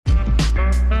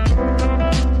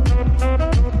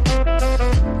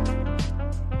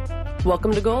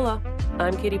Welcome to Gola.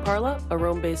 I'm Katie Parla, a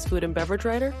Rome-based food and beverage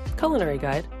writer, culinary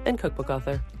guide, and cookbook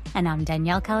author. And I'm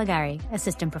Danielle Caligari,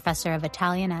 assistant professor of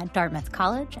Italian at Dartmouth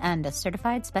College and a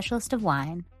certified specialist of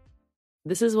wine.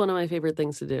 This is one of my favorite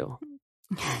things to do.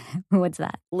 What's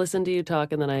that? Listen to you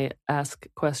talk, and then I ask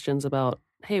questions about,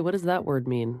 hey, what does that word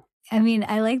mean? I mean,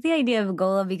 I like the idea of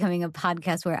Gola becoming a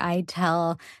podcast where I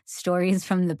tell stories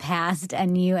from the past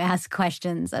and you ask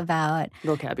questions about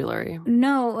vocabulary.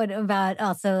 No, about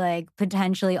also like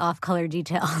potentially off-color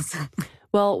details.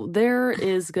 Well, there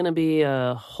is going to be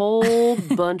a whole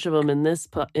bunch of them in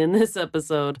this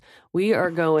episode. We are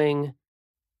going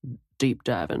deep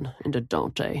diving into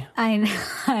Dante. I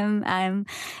know. I'm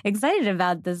excited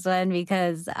about this one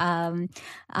because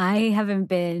I haven't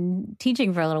been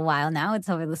teaching for a little while now. It's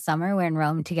over the summer. We're in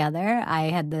Rome together. I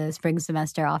had the spring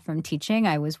semester off from teaching.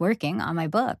 I was working on my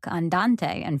book on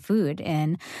Dante and food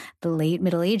in the late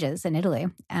Middle Ages in Italy.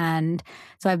 And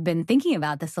so I've been thinking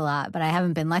about this a lot, but I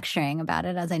haven't been lecturing about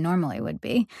it as I normally would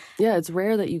be. Yeah, it's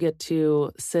rare that you get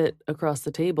to sit across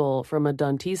the table from a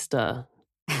Dantista.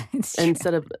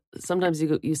 Instead of, sometimes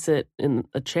you sit in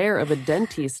a chair of a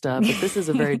dentista, but this is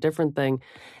a very different thing.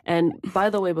 And by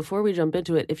the way, before we jump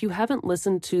into it, if you haven't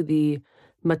listened to the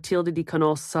Matilde di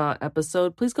Canossa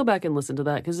episode, please go back and listen to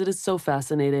that because it is so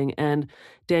fascinating. And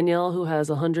Danielle, who has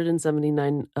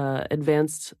 179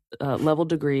 advanced level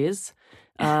degrees,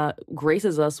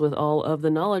 graces us with all of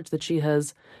the knowledge that she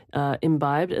has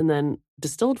imbibed and then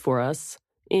distilled for us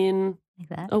in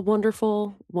a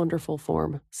wonderful, wonderful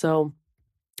form. So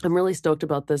I'm really stoked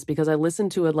about this because I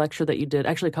listened to a lecture that you did,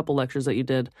 actually a couple lectures that you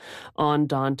did on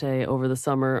Dante over the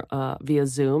summer via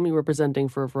Zoom. You were presenting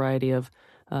for a variety of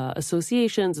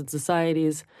associations and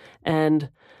societies. And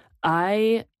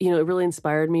it really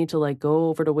inspired me to like go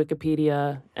over to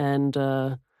Wikipedia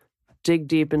and dig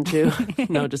deep into,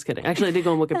 no, just kidding. Actually, I did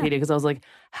go on Wikipedia because I was like,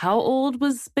 how old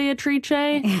was Beatrice?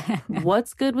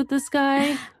 What's good with this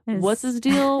guy? What's his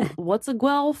deal? What's a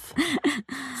Guelph?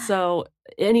 So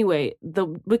anyway, the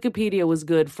Wikipedia was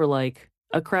good for like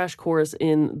a crash course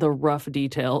in the rough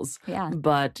details. Yeah.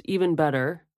 But even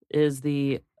better is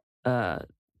the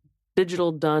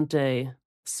digital Dante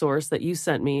source that you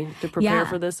sent me to prepare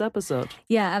for this episode.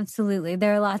 Yeah, absolutely.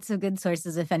 There are lots of good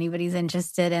sources if anybody's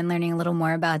interested in learning a little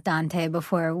more about Dante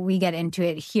before we get into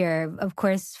it here. Of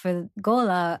course, for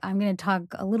Gola, I'm going to talk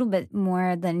a little bit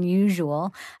more than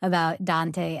usual about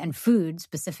Dante and food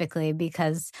specifically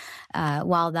because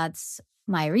while that's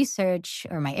my research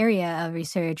or my area of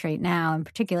research right now in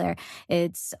particular,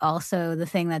 it's also the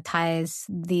thing that ties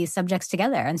these subjects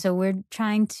together. And so we're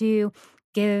trying to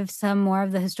give some more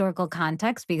of the historical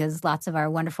context because lots of our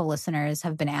wonderful listeners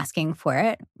have been asking for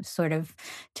it, sort of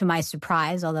to my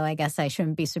surprise, although I guess I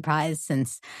shouldn't be surprised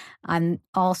since I'm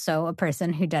also a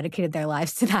person who dedicated their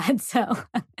lives to that. So,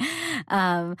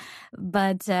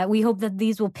 but we hope that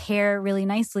these will pair really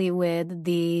nicely with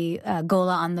the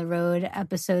Gola on the Road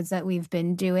episodes that we've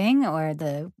been doing or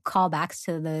the callbacks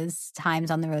to those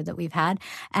times on the road that we've had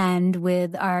and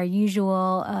with our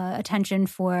usual attention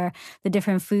for the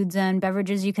different foods and beverages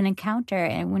you can encounter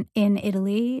in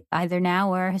Italy, either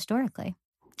now or historically.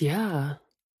 Yeah,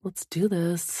 let's do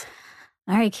this.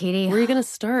 All right, Katie. Where are you going to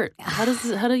start? How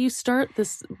do you start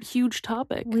this huge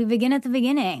topic? We begin at the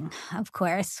beginning, of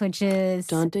course, which is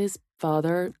Dante's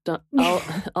father,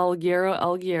 Alighiero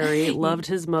Alighieri, loved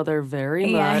his mother very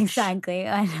much. Yeah, exactly.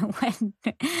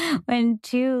 When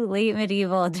two late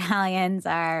medieval Italians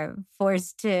are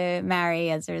forced to marry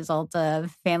as a result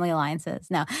of family alliances.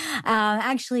 No,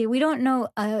 actually, we don't know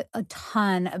a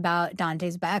ton about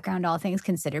Dante's background, all things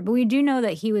considered, but we do know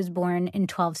that he was born in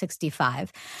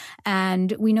 1265,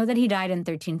 and we know that he died in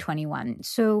 1321.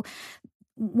 So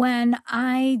when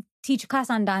I teach a class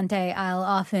on Dante, I'll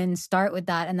often start with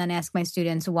that and then ask my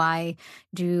students, why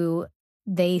do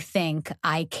they think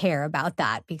I care about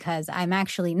that? Because I'm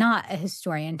actually not a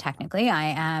historian technically. I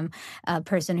am a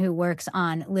person who works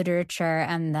on literature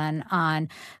and then on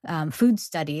food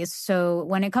studies. So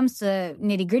when it comes to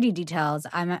nitty-gritty details,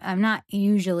 I'm not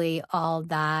usually all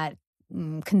that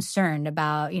concerned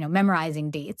about,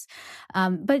 memorizing dates.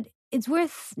 But it's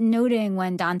worth noting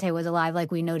when Dante was alive,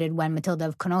 like we noted when Matilde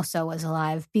of Canossa was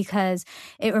alive, because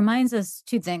it reminds us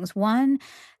two things. One,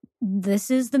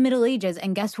 this is the Middle Ages,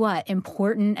 and guess what?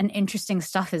 Important and interesting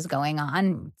stuff is going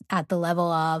on at the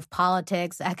level of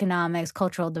politics, economics,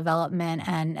 cultural development,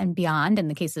 and beyond. In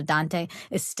the case of Dante,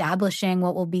 establishing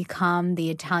what will become the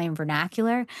Italian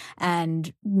vernacular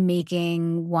and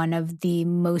making one of the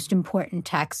most important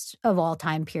texts of all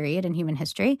time period in human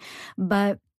history.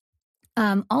 But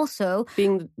also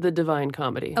being the Divine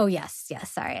Comedy. Oh, yes.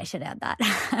 Sorry, I should add that.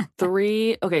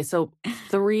 three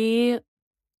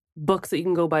books that you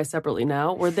can go buy separately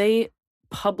now, were they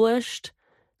published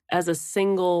as a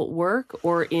single work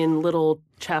or in little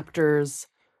chapters?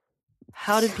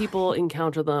 How did people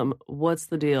encounter them? What's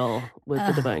the deal with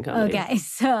the Divine Comedy? Okay,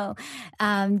 so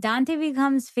Dante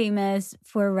becomes famous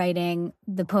for writing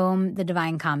the poem, The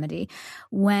Divine Comedy.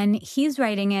 When he's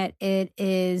writing it, it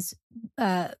is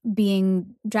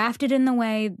being drafted in the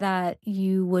way that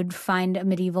you would find a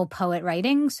medieval poet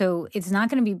writing. So it's not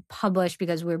going to be published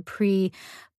because we're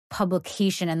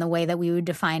publication in the way that we would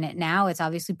define it now. It's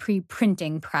obviously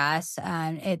pre-printing press,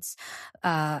 and it's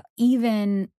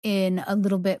even in a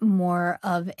little bit more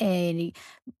of a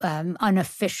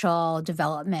unofficial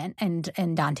development. And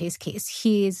in Dante's case,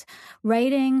 he's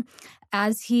writing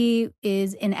as he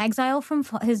is in exile from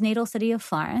his natal city of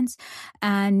Florence,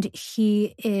 and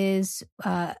he is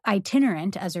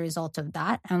itinerant as a result of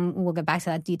that. And we'll get back to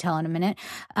that detail in a minute.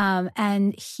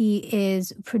 And he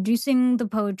is producing the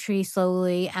poetry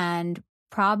slowly and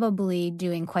probably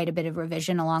doing quite a bit of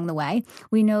revision along the way.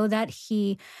 We know that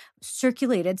he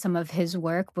circulated some of his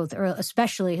work,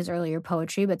 especially his earlier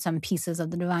poetry, but some pieces of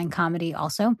the Divine Comedy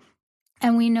also.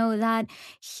 And we know that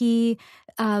he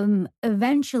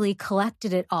eventually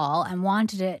collected it all and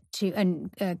wanted it to,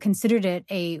 and considered it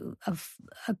a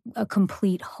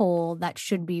complete whole that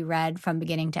should be read from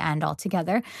beginning to end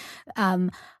altogether.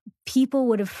 People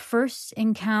would have first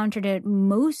encountered it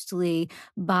mostly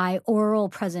by oral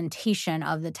presentation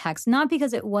of the text, not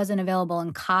because it wasn't available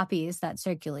in copies that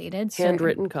circulated.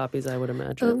 Handwritten copies, I would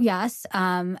imagine. Yes,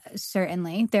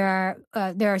 certainly. There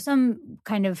are some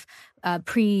kind of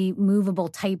pre-movable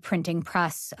type printing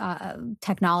press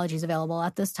technologies available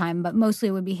at this time, but mostly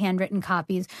it would be handwritten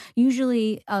copies,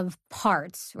 usually of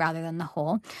parts rather than the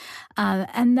whole.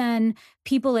 And then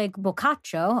people like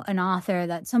Boccaccio, an author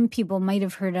that some people might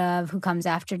have heard of, who comes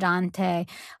after Dante,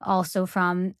 also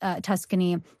from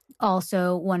Tuscany,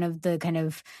 also one of the kind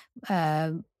of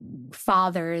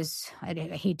fathers, I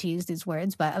hate to use these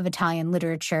words, but of Italian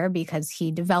literature, because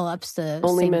he develops the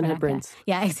Only Men Had Brains.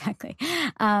 Yeah, exactly.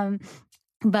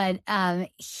 But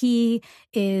he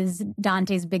is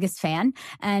Dante's biggest fan,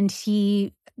 and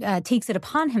he takes it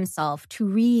upon himself to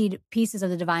read pieces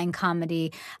of the Divine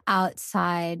Comedy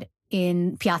outside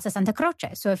in Piazza Santa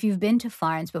Croce. So if you've been to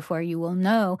Florence before, you will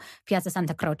know Piazza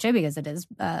Santa Croce because it is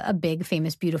a big,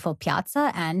 famous, beautiful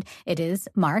piazza, and it is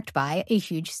marked by a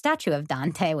huge statue of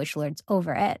Dante, which lords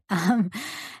over it.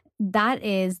 That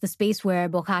is the space where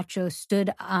Boccaccio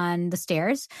stood on the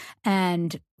stairs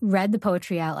and read the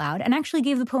poetry out loud, and actually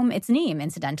gave the poem its name,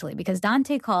 incidentally, because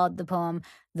Dante called the poem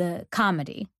the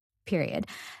comedy, period.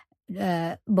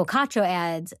 Boccaccio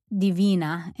adds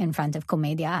divina in front of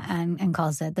commedia and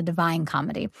calls it the Divine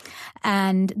Comedy.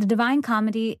 And the Divine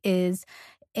Comedy is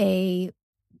a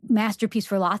masterpiece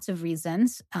for lots of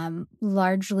reasons,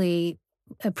 largely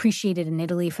appreciated in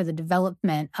Italy for the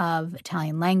development of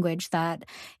Italian language that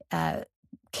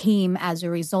came as a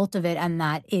result of it and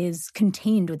that is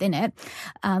contained within it,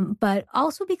 but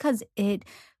also because it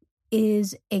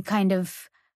is a kind of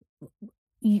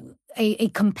a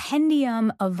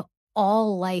compendium of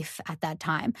all life at that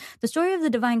time. The story of the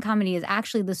Divine Comedy is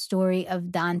actually the story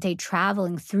of Dante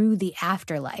traveling through the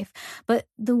afterlife. But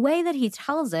the way that he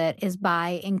tells it is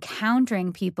by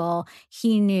encountering people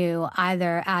he knew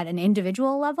either at an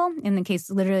individual level, in the case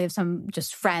literally of some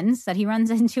just friends that he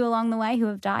runs into along the way who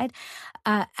have died,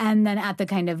 and then at the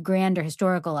kind of grander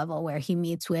historical level where he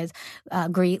meets with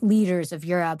great leaders of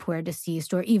Europe who are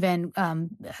deceased, or even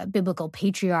biblical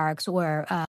patriarchs, or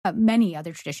many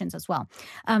other traditions as well.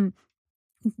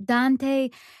 Dante,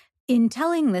 in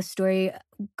telling this story,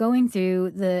 going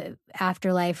through the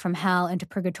afterlife from hell into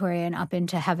purgatory and up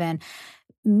into heaven,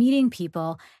 meeting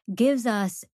people, gives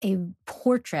us a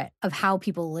portrait of how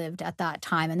people lived at that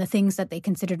time and the things that they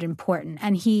considered important.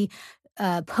 And he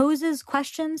poses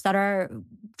questions that are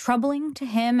troubling to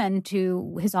him and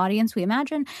to his audience, we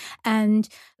imagine, and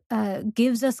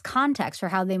gives us context for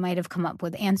how they might have come up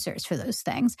with answers for those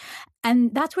things.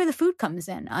 And that's where the food comes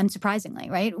in, unsurprisingly,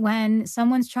 right? When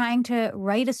someone's trying to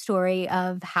write a story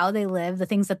of how they live, the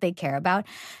things that they care about,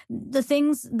 the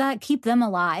things that keep them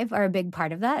alive are a big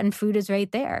part of that, and food is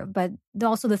right there. But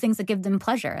also the things that give them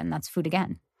pleasure, and that's food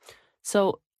again.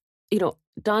 So,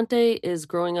 Dante is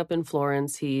growing up in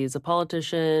Florence. He's a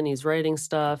politician. He's writing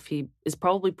stuff. He is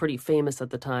probably pretty famous at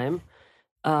the time.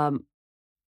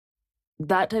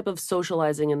 That type of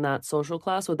socializing in that social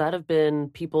class, would that have been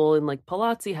people in like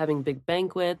palazzi having big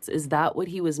banquets? Is that what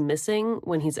he was missing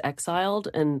when he's exiled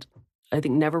and I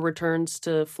think never returns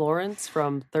to Florence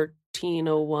from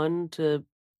 1301 to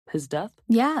his death?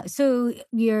 Yeah, so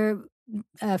you're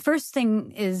first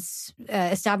thing is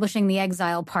establishing the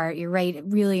exile part. You're right,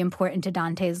 really important to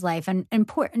Dante's life and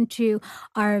important to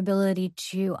our ability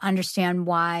to understand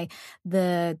why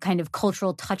the kind of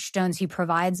cultural touchstones he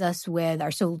provides us with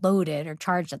are so loaded or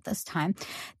charged at this time.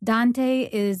 Dante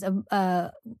is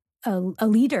a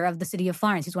leader of the city of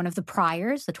Florence. He's one of the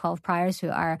priors, the 12 priors who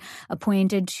are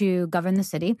appointed to govern the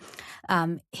city.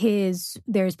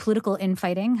 There's political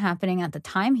infighting happening at the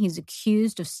time. He's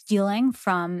accused of stealing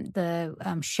from the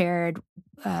shared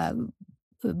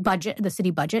budget, the city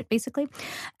budget, basically.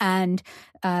 And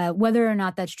whether or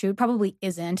not that's true, probably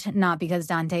isn't, not because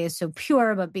Dante is so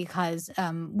pure, but because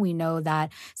we know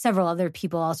that several other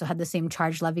people also had the same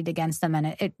charge levied against them.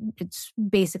 And it's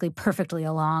basically perfectly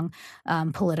along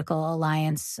political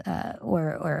alliance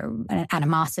or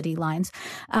animosity lines.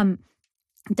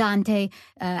 Dante,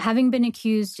 having been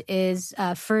accused, is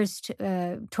first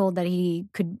told that he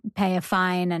could pay a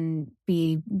fine and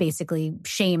be basically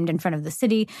shamed in front of the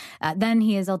city. Then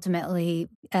he is ultimately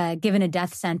given a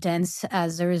death sentence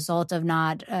as a result of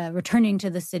not returning to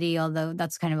the city, although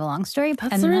that's kind of a long story.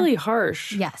 That's really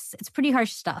harsh. Yes, it's pretty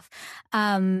harsh stuff.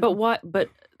 But what? But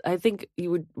I think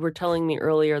you were telling me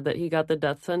earlier that he got the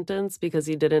death sentence because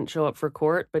he didn't show up for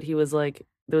court, but he was like,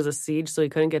 there was a siege, so he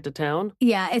couldn't get to town?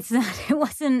 Yeah, it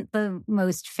wasn't the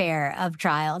most fair of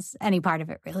trials, any part of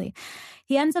it, really.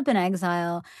 He ends up in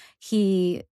exile.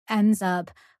 He ends up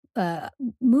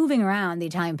moving around the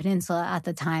Italian peninsula at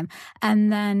the time.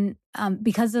 And then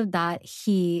because of that,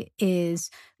 he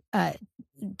is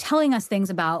telling us things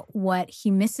about what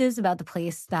he misses about the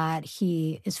place that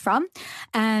he is from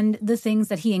and the things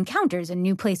that he encounters in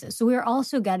new places. So we're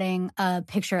also getting a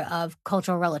picture of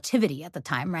cultural relativity at the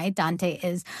time, right? Dante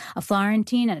is a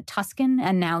Florentine and a Tuscan,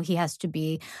 and now he has to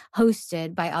be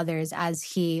hosted by others as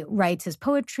he writes his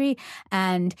poetry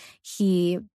and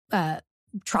he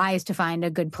tries to find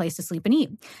a good place to sleep and eat.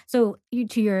 So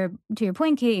to your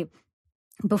point, Kate,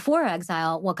 before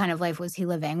exile, what kind of life was he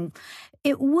living?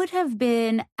 It would have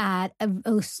been at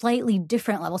a slightly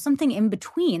different level, something in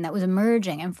between that was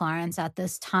emerging in Florence at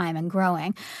this time and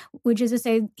growing, which is to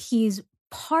say he's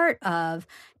part of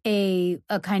a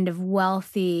kind of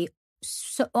wealthy,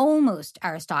 almost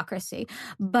aristocracy.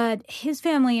 But his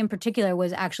family in particular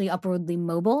was actually upwardly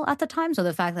mobile at the time. So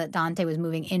the fact that Dante was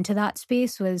moving into that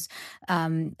space was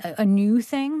a new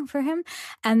thing for him.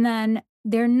 And then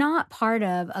they're not part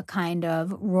of a kind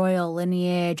of royal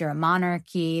lineage or a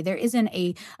monarchy. There isn't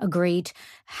a great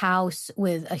house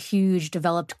with a huge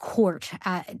developed court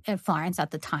at Florence at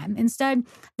the time. Instead,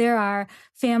 there are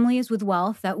families with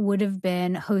wealth that would have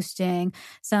been hosting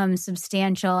some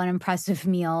substantial and impressive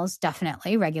meals,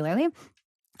 definitely, regularly.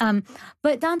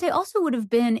 But Dante also would have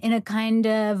been in a kind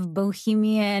of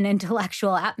bohemian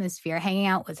intellectual atmosphere, hanging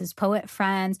out with his poet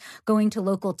friends, going to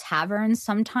local taverns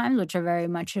sometimes, which are very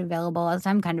much available at the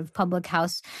time, kind of public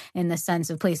house in the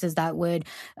sense of places that would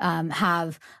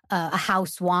have a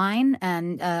house wine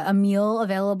and a meal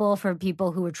available for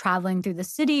people who were traveling through the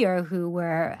city or who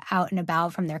were out and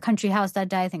about from their country house that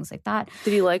day, things like that.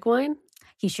 Did he like wine?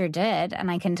 He sure did, and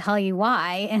I can tell you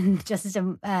why. And just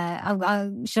should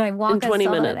I walk in 20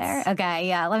 us minutes there? Okay,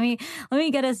 yeah. Let me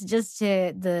get us just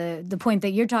to the point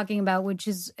that you're talking about, which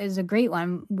is a great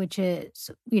one, which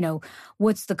is,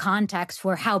 what's the context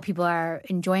for how people are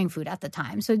enjoying food at the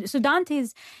time. So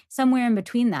Dante's somewhere in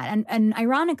between that, and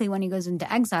ironically, when he goes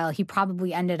into exile, he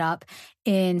probably ended up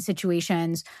in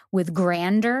situations with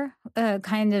grander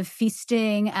kind of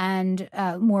feasting and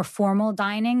more formal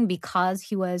dining because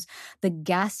he was the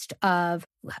guest of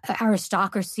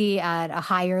aristocracy at a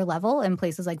higher level in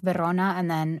places like Verona and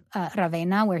then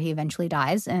Ravenna, where he eventually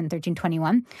dies in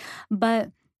 1321.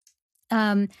 But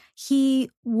he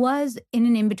was in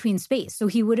an in-between space. So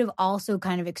he would have also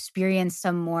kind of experienced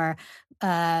some more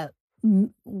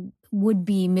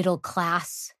would-be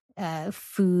middle-class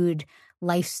food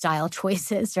lifestyle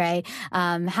choices, right?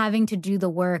 Having to do the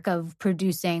work of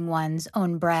producing one's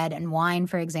own bread and wine,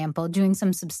 for example, doing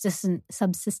some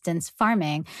subsistence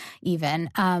farming even,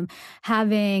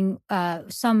 having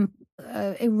some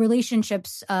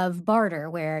relationships of barter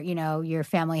where, your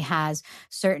family has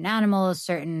certain animals,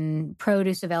 certain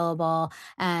produce available,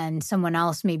 and someone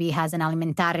else maybe has an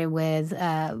alimentare with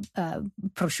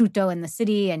prosciutto in the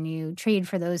city and you trade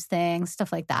for those things,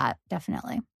 stuff like that,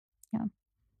 definitely. Yeah.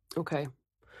 Okay.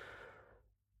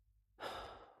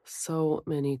 So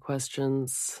many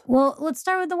questions. Well, let's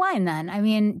start with the wine then. I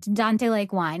mean, did Dante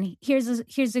like wine?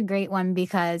 Here's a great one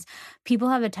because people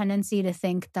have a tendency to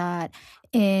think that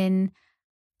in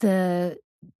the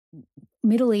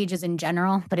Middle Ages in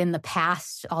general, but in the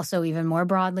past also even more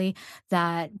broadly,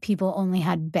 that people only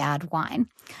had bad wine.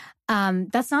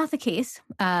 That's not the case.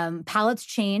 Palates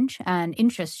change and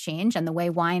interests change, and the way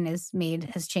wine is made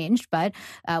has changed. But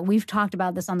we've talked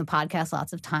about this on the podcast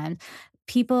lots of times.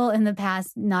 People in the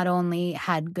past not only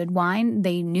had good wine,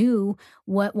 they knew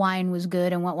what wine was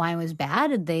good and what wine was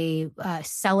bad. They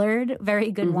cellared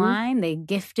very good wine. They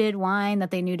gifted wine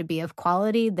that they knew to be of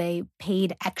quality. They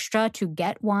paid extra to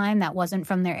get wine that wasn't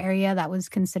from their area that was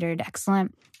considered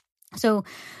excellent. So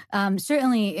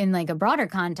certainly in like a broader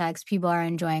context, people are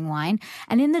enjoying wine.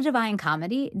 And in the Divine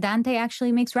Comedy, Dante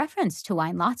actually makes reference to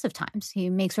wine lots of times. He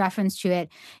makes reference to it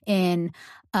in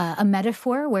a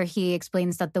metaphor where he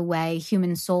explains that the way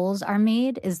human souls are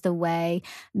made is the way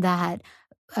that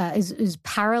is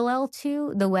parallel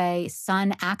to the way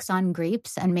sun acts on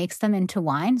grapes and makes them into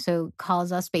wine. So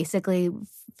calls us basically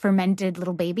fermented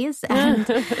little babies. And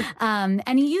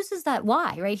he uses that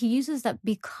why, right? He uses that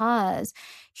because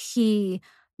he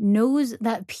knows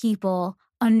that people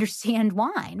understand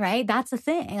wine, right? That's the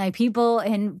thing. Like people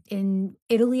in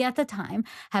Italy at the time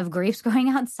have grapes growing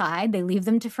outside. They leave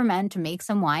them to ferment to make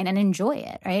some wine and enjoy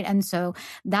it, right? And so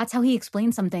that's how he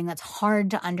explains something that's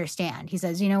hard to understand. He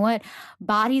says, you know what?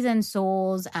 Bodies and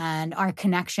souls and our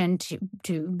connection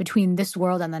to between this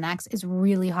world and the next is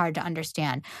really hard to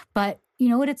understand. But you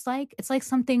know what it's like? It's like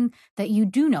something that you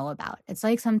do know about. It's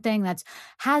like something that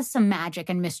has some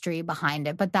magic and mystery behind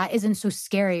it, but that isn't so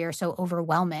scary or so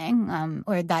overwhelming,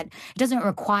 or that it doesn't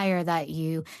require that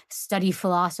you study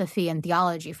philosophy and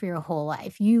theology for your whole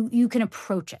life. You can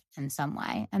approach it in some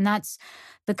way. And that's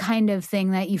the kind of thing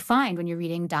that you find when you're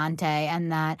reading Dante,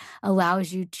 and that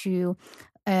allows you to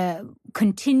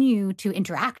continue to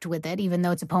interact with it, even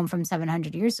though it's a poem from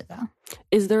 700 years ago.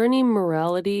 Is there any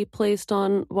morality placed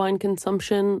on wine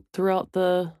consumption throughout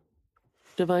the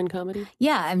Divine Comedy?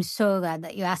 Yeah, I'm so glad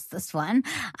that you asked this one.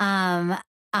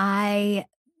 I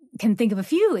can think of a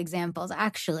few examples,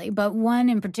 actually, but one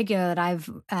in particular that I've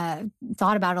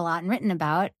thought about a lot and written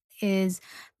about is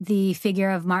the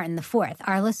figure of Martin IV.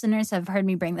 Our listeners have heard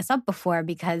me bring this up before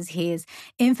because he is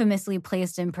infamously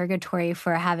placed in purgatory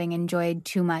for having enjoyed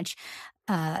too much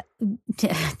of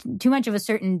a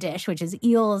certain dish, which is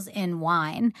eels in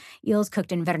wine, eels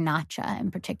cooked in vernaccia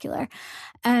in particular.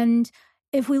 And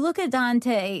if we look at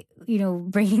Dante,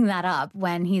 bringing that up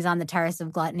when he's on the terrace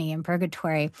of gluttony in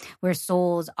purgatory, where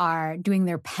souls are doing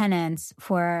their penance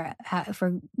for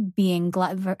for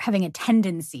having a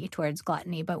tendency towards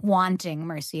gluttony, but wanting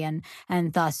mercy and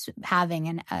thus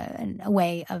having a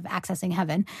way of accessing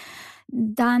heaven,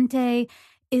 Dante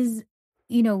is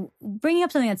bringing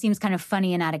up something that seems kind of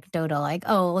funny and anecdotal, like,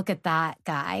 oh, look at that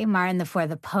guy, Martin IV,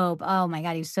 the Pope. Oh my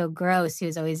God, he was so gross. He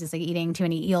was always just like eating too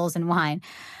many eels and wine.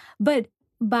 But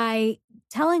by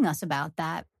telling us about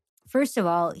that, first of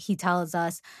all, he tells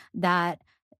us that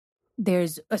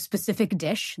there's a specific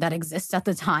dish that exists at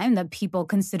the time that people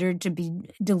considered to be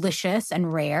delicious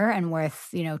and rare and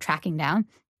worth, tracking down.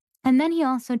 And then he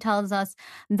also tells us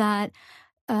that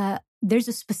there's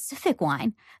a specific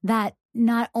wine that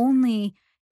not only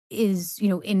is,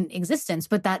 in existence,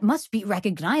 but that must be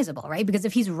recognizable, right? Because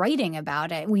if he's writing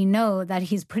about it, we know that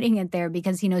he's putting it there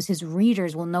because he knows his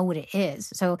readers will know what it is.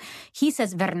 So he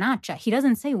says vernaccia. He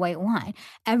doesn't say white wine.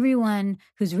 Everyone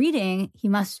who's reading, he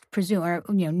must presume, or,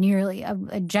 nearly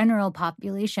a general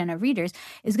population of readers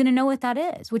is going to know what that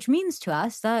is, which means to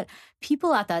us that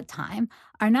people at that time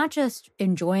are not just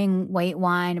enjoying white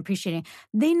wine, appreciating,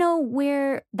 they know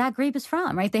where that grape is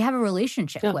from, right? They have a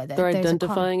relationship with it. They're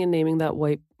identifying and naming that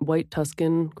white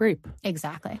Tuscan grape.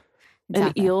 Exactly.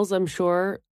 And eels, I'm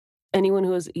sure anyone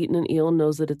who has eaten an eel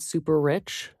knows that it's super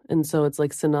rich. And so it's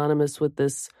like synonymous with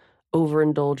this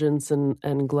overindulgence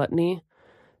and gluttony.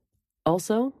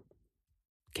 Also,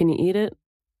 can you eat it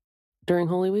during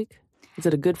Holy Week? Is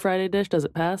it a Good Friday dish? Does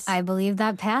it pass? I believe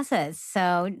that passes.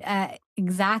 So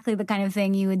exactly the kind of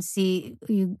thing you would see.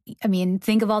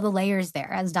 Think of all the layers there,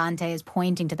 as Dante is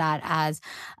pointing to that as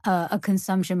a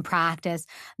consumption practice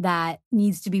that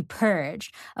needs to be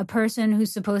purged. A person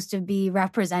who's supposed to be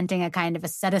representing a kind of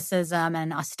asceticism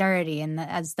and austerity, and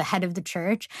as the head of the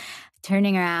church,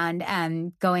 turning around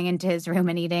and going into his room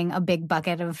and eating a big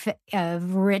bucket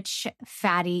of rich,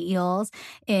 fatty eels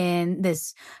in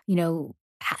this,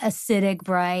 acidic,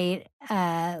 bright,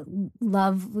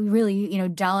 really,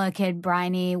 delicate,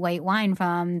 briny white wine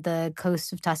from the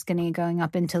coast of Tuscany going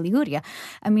up into Liguria.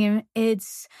 I mean,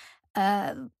 it's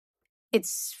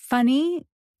funny.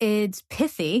 it's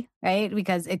pithy, right?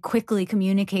 Because it quickly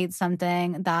communicates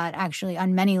something that actually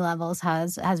on many levels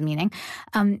has meaning.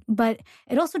 But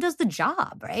it also does the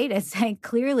job, right? It's like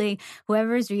clearly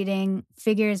whoever's reading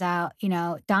figures out,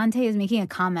 Dante is making a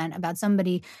comment about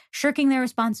somebody shirking their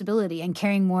responsibility and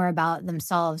caring more about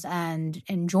themselves and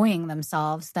enjoying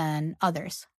themselves than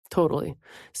others. Totally.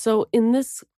 So in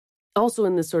this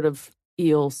sort of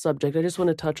eel subject, I just want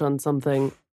to touch on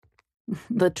something.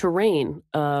 The terrain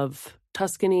of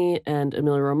Tuscany and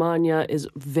Emilia-Romagna is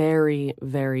very,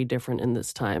 very different in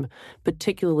this time,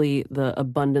 particularly the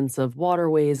abundance of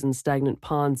waterways and stagnant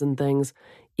ponds and things.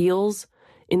 Eels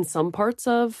in some parts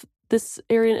of this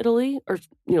area in Italy are,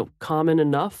 common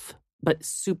enough, but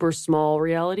super small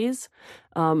realities.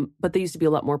 But they used to be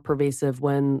a lot more pervasive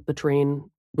when the terrain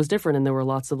was different and there were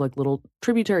lots of like little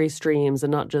tributary streams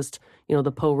and not just, the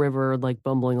Po River like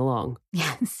bumbling along.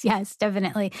 Yes,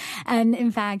 definitely. And in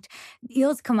fact,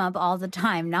 eels come up all the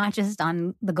time, not just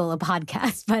on the Gola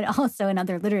podcast, but also in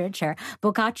other literature.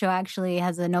 Boccaccio actually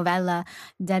has a novella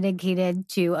dedicated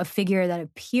to a figure that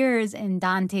appears in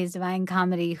Dante's Divine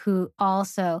Comedy who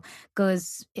also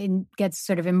gets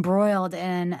sort of embroiled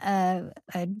in a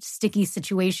sticky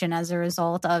situation as a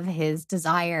result of his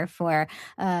desire for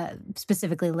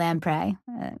specifically lamprey.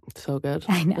 So good.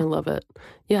 I know. I love it.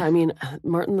 Yeah, I mean,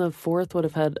 Martin IV would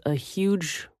have had a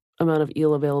huge amount of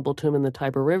eel available to him in the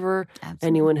Tiber River. Absolutely.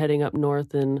 Anyone heading up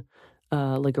north in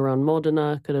like around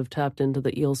Modena could have tapped into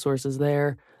the eel sources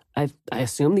there. I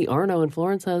assume the Arno in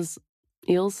Florence has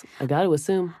eels. I got to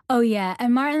assume. Oh, yeah.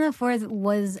 And Martin IV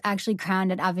was actually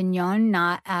crowned at Avignon,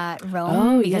 not at Rome.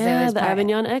 Oh, because it was the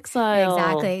Avignon exile.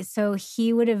 Exactly. So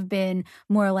he would have been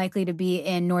more likely to be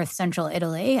in north central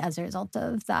Italy as a result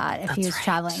of that if he was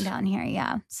traveling down here.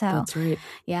 Yeah. So that's right.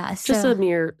 Yeah. Just a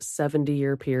near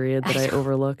 70-year period that I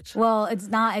overlooked. Well, it's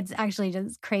not. It's actually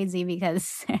just crazy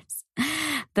because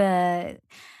there's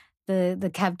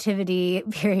the captivity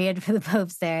period for the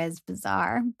popes there is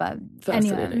bizarre, but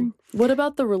fascinating. Anyway. What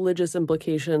about the religious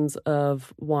implications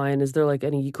of wine? Is there like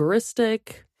any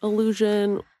Eucharistic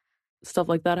allusion, stuff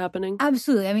like that happening?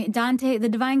 Absolutely. I mean, Dante, the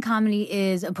Divine Comedy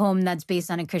is a poem that's based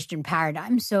on a Christian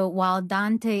paradigm. So while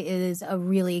Dante is a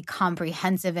really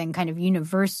comprehensive and kind of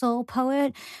universal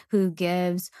poet who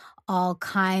gives all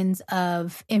kinds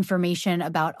of information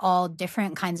about all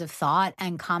different kinds of thought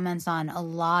and comments on a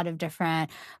lot of different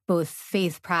both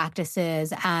faith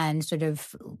practices and sort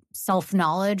of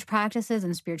self-knowledge practices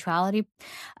and spirituality,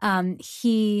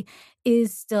 he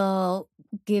is still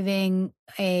giving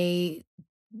a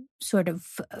sort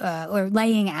of, or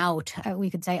laying out, we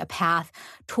could say, a path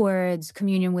towards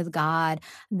communion with God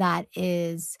that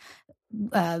is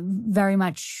very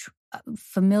much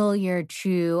familiar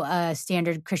to a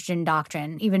standard Christian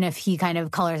doctrine, even if he kind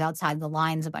of colors outside the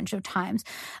lines a bunch of times.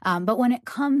 But when it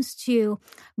comes to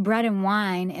bread and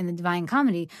wine in the Divine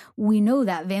Comedy, we know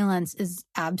that valence is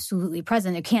absolutely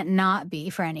present. It can't not be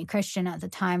for any Christian at the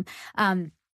time.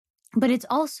 But it's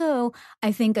also,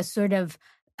 I think, a sort of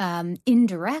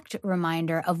indirect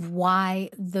reminder of why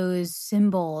those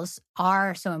symbols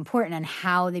are so important and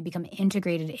how they become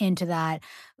integrated into that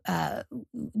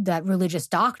religious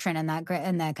doctrine and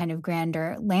that kind of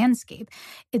grander landscape.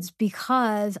 It's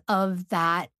because of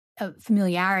that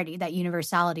familiarity, that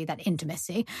universality, that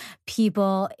intimacy.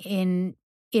 People in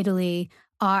Italy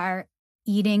are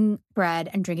eating bread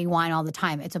and drinking wine all the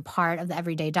time. It's a part of the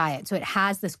everyday diet. So it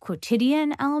has this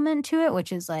quotidian element to it,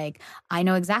 which is like, I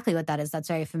know exactly what that is. That's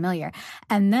very familiar.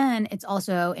 And then it's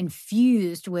also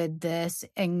infused with this,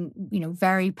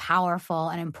 very powerful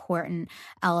and important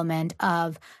element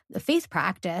of the faith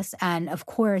practice and, of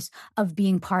course, of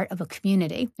being part of a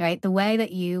community, right? The way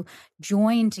that you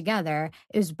join together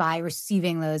is by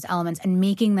receiving those elements and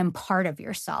making them part of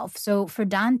yourself. So for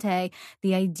Dante,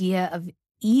 the idea of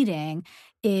eating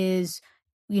is,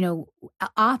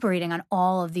 operating on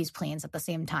all of these planes at the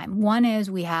same time. One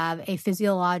is we have a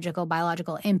physiological,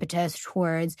 biological impetus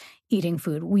towards eating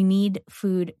food. We need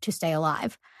food to stay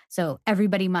alive. So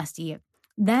everybody must eat.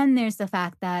 Then there's the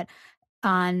fact that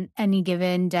on any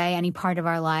given day, any part of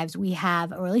our lives, we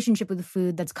have a relationship with the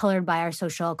food that's colored by our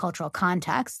social, cultural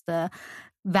context, the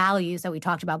values that we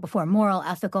talked about before, moral,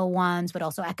 ethical ones, but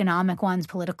also economic ones,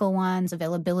 political ones,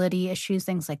 availability issues,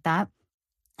 things like that.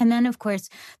 And then, of course,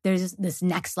 there's this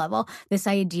next level, this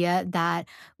idea that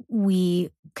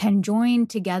we can join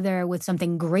together with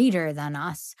something greater than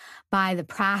us by the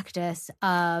practice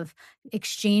of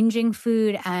exchanging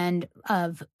food and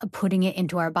of putting it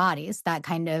into our bodies, that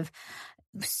kind of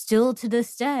still to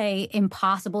this day,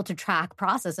 impossible to track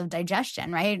process of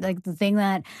digestion, right? Like the thing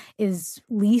that is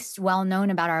least well known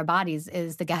about our bodies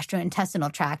is the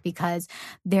gastrointestinal tract, because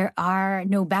there are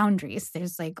no boundaries.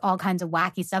 There's like all kinds of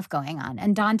wacky stuff going on.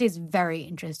 And Dante's very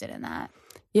interested in that.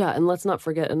 Yeah, and let's not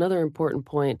forget another important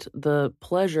point, the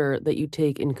pleasure that you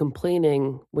take in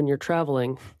complaining when you're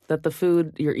traveling that the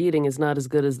food you're eating is not as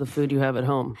good as the food you have at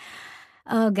home.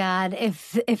 Oh, God,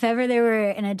 if ever there were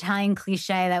an Italian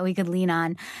cliche that we could lean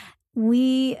on,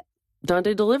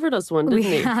 Dante delivered us one, didn't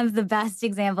he? We have the best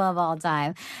example of all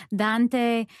time.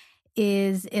 Dante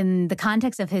is, in the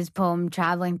context of his poem,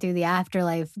 traveling through the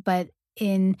afterlife, but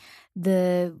in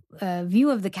the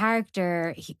view of the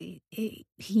character,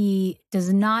 he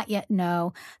does not yet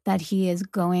know that he is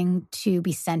going to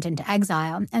be sent into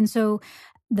exile. And so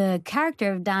the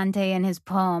character of Dante in his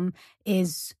poem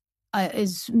is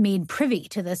made privy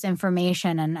to this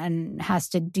information and has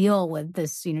to deal with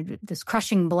this, this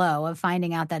crushing blow of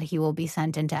finding out that he will be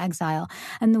sent into exile.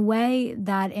 And the way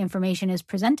that information is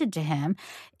presented to him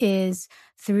is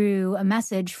through a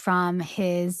message from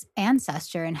his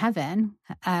ancestor in heaven,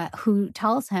 who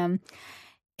tells him,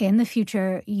 in the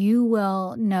future, you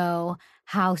will know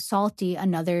how salty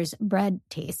another's bread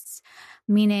tastes,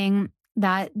 meaning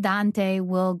that Dante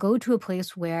will go to a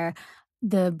place where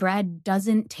the bread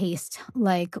doesn't taste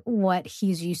like what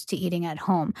he's used to eating at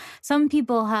home. Some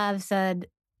people have said,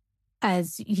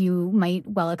 as you might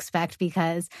well expect,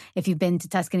 because if you've been to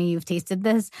Tuscany, you've tasted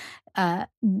this,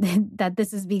 that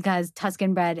this is because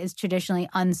Tuscan bread is traditionally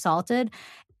unsalted.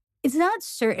 It's not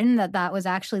certain that that was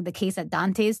actually the case at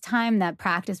Dante's time. That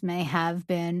practice may have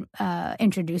been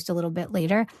introduced a little bit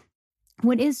later.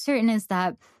 What is certain is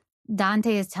that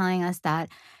Dante is telling us that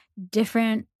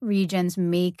different regions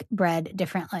make bread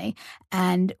differently.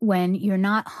 And when you're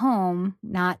not home,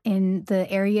 not in the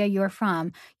area you're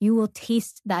from, you will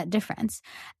taste that difference.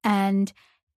 And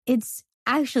it's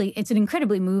an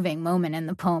incredibly moving moment in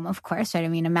the poem, of course, right? I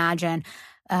mean, imagine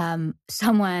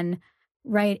someone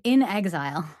in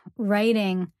exile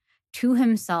writing to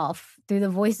himself through the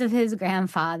voice of his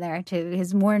grandfather to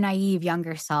his more naive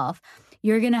younger self.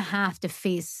 You're going to have to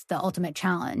face the ultimate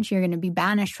challenge. You're going to be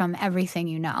banished from everything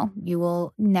you know. You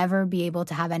will never be able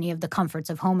to have any of the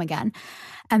comforts of home again.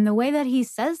 And the way that he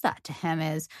says that to him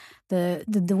is, the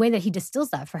way that he distills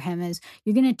that for him is,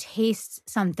 you're going to taste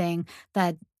something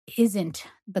that isn't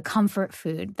the comfort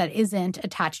food, that isn't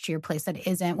attached to your place, that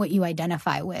isn't what you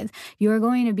identify with. You're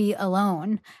going to be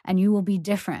alone and you will be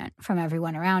different from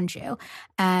everyone around you.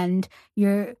 And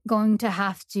you're going to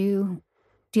have to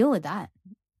deal with that.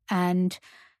 And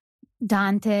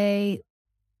Dante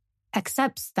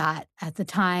accepts that at the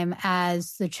time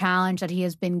as the challenge that he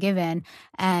has been given,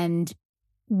 and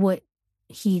what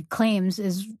he claims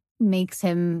makes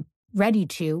him ready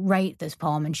to write this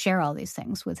poem and share all these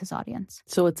things with his audience.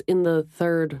 So it's in the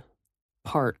third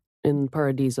part in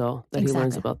Paradiso that he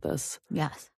learns about this.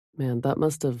 Yes. Man, that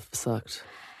must have sucked.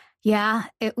 Yeah,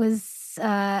 it was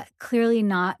clearly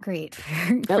not great.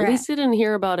 At least he didn't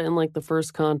hear about it in like the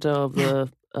first canto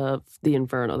of the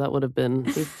Inferno. That would have been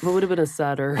a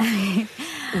sadder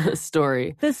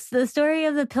story. The story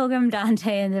of the Pilgrim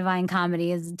Dante in Divine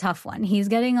Comedy is a tough one. He's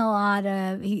getting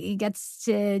he gets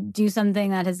to do something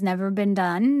that has never been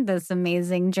done, this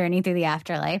amazing journey through the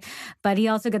afterlife. But he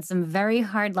also gets some very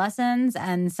hard lessons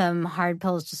and some hard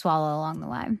pills to swallow along the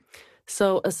way.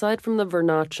 So aside from the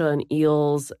vernaccia and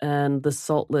eels and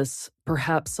the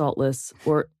perhaps saltless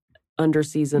or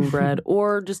under-seasoned bread,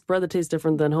 or just bread that tastes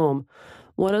different than home,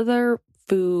 what other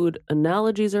food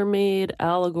analogies are made,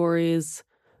 allegories?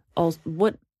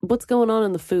 What's going on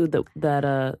in the food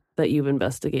that you've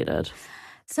investigated?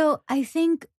 So I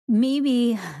think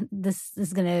maybe this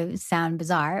is going to sound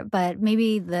bizarre, but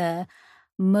maybe the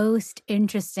most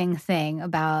interesting thing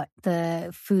about the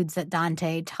foods that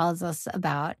Dante tells us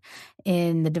about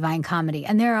in the Divine Comedy,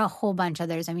 and there are a whole bunch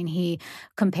others. I mean, he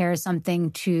compares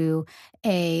something to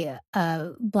a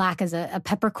black as a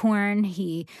peppercorn.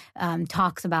 He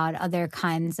talks about other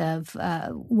kinds of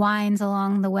wines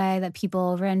along the way that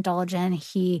people overindulge in.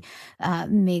 He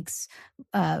makes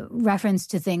reference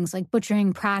to things like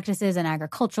butchering practices and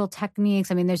agricultural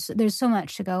techniques. I mean, there's so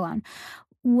much to go on.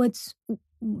 What's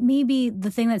maybe the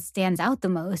thing that stands out the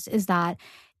most is that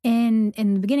in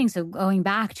the beginning, so going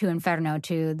back to Inferno,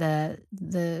 to the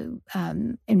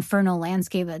infernal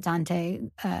landscape that Dante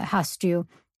has to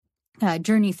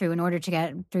journey through in order to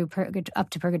get through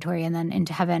up to purgatory and then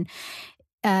into heaven,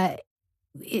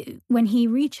 when he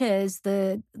reaches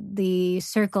the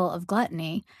circle of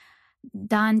gluttony,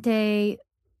 Dante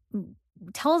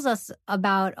tells us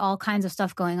about all kinds of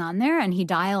stuff going on there, and he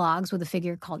dialogues with a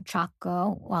figure called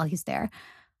Ciacco while he's there.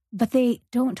 but they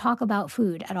don't talk about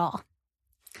food at all.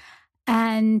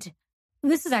 And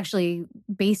this is actually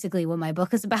basically what my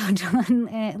book is about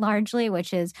largely,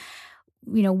 which is,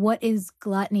 what is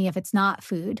gluttony if it's not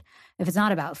food, if it's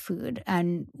not about food?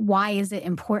 And why is it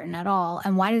important at all?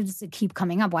 And why does it keep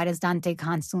coming up? Why does Dante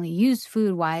constantly use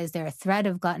food? Why is there a thread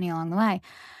of gluttony along the way?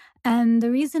 And the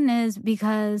reason is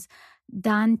because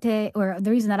Dante, or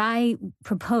the reason that I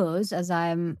propose as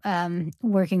I'm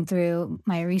working through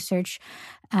my research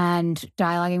and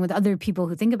dialoguing with other people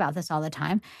who think about this all the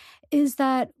time, is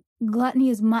that gluttony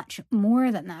is much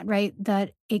more than that, right?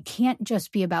 That it can't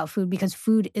just be about food, because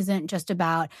food isn't just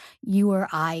about you or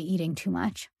I eating too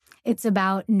much. It's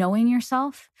about knowing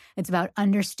yourself. It's about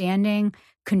understanding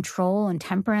control and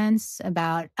temperance,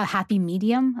 about a happy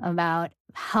medium, about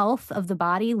health of the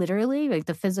body, literally, like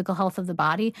the physical health of the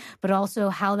body, but also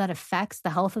how that affects the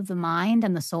health of the mind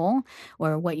and the soul,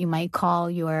 or what you might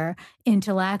call your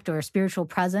intellect or spiritual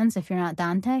presence if you're not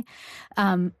Dante.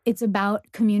 It's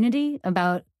about community,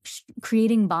 about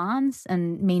creating bonds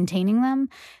and maintaining them.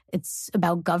 It's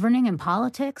about governing and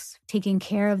politics, taking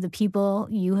care of the people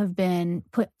you have been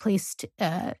you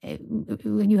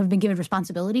have been given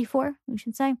responsibility for, we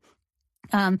should say.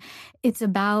 It's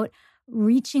about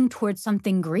reaching towards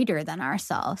something greater than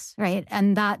ourselves, right?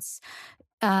 And that's,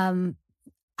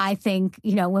 I think,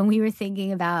 when we were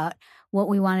thinking about what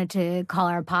we wanted to call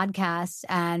our podcast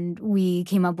and we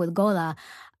came up with Gola,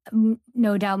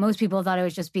 no doubt most people thought it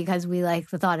was just because we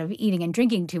like the thought of eating and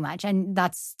drinking too much. And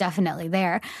that's definitely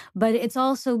there. But it's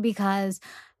also because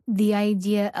the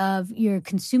idea of your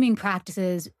consuming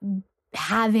practices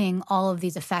having all of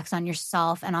these effects on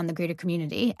yourself and on the greater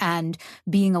community, and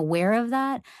being aware of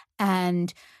that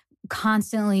and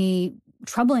constantly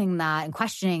troubling that and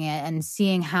questioning it and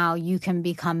seeing how you can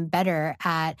become better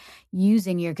at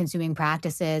using your consuming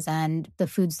practices and the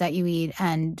foods that you eat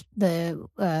and the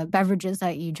beverages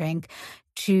that you drink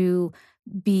to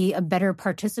be a better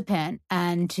participant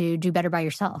and to do better by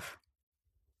yourself.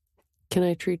 Can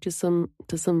I treat you to some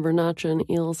vernaccia and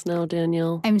eels now,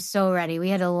 Danielle? I'm so ready. We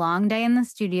had a long day in the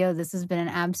studio. This has been an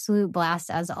absolute blast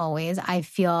as always. I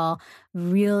feel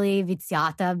really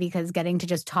viziata because getting to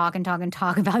just talk and talk and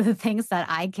talk about the things that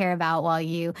I care about while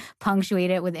you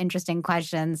punctuate it with interesting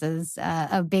questions is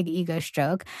a big ego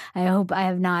stroke. I hope I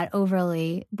have not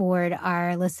overly bored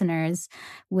our listeners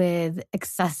with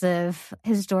excessive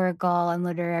historical and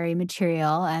literary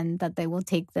material, and that they will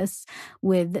take this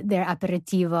with their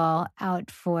aperitivo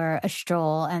out for a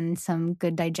stroll and some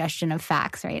good digestion of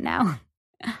facts right now.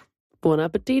 Buon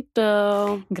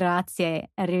appetito. Grazie.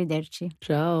 Arrivederci.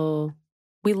 Ciao.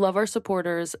 We love our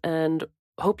supporters and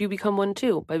hope you become one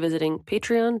too by visiting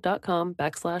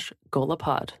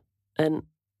patreon.com/golapod. And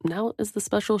now is the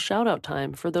special shout out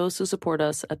time for those who support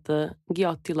us at the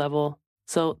Ghiotti level.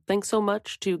 So thanks so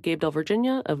much to Gabe Del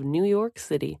Virginia of New York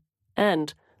City,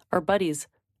 and our buddies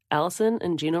Allison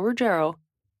and Gino Ruggiero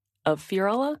of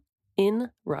Fiorella in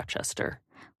Rochester.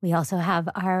 We also have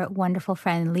our wonderful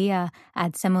friend Leah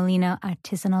at Semolino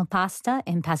Artisanal Pasta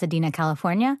in Pasadena,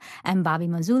 California, and Bobby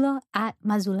Mazzullo at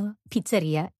Mazzullo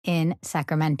Pizzeria in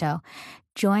Sacramento.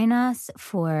 Join us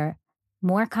for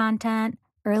more content,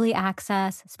 early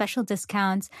access, special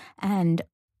discounts, and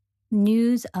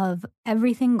news of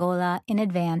everything Gola in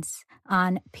advance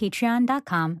on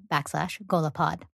patreon.com/Golapod.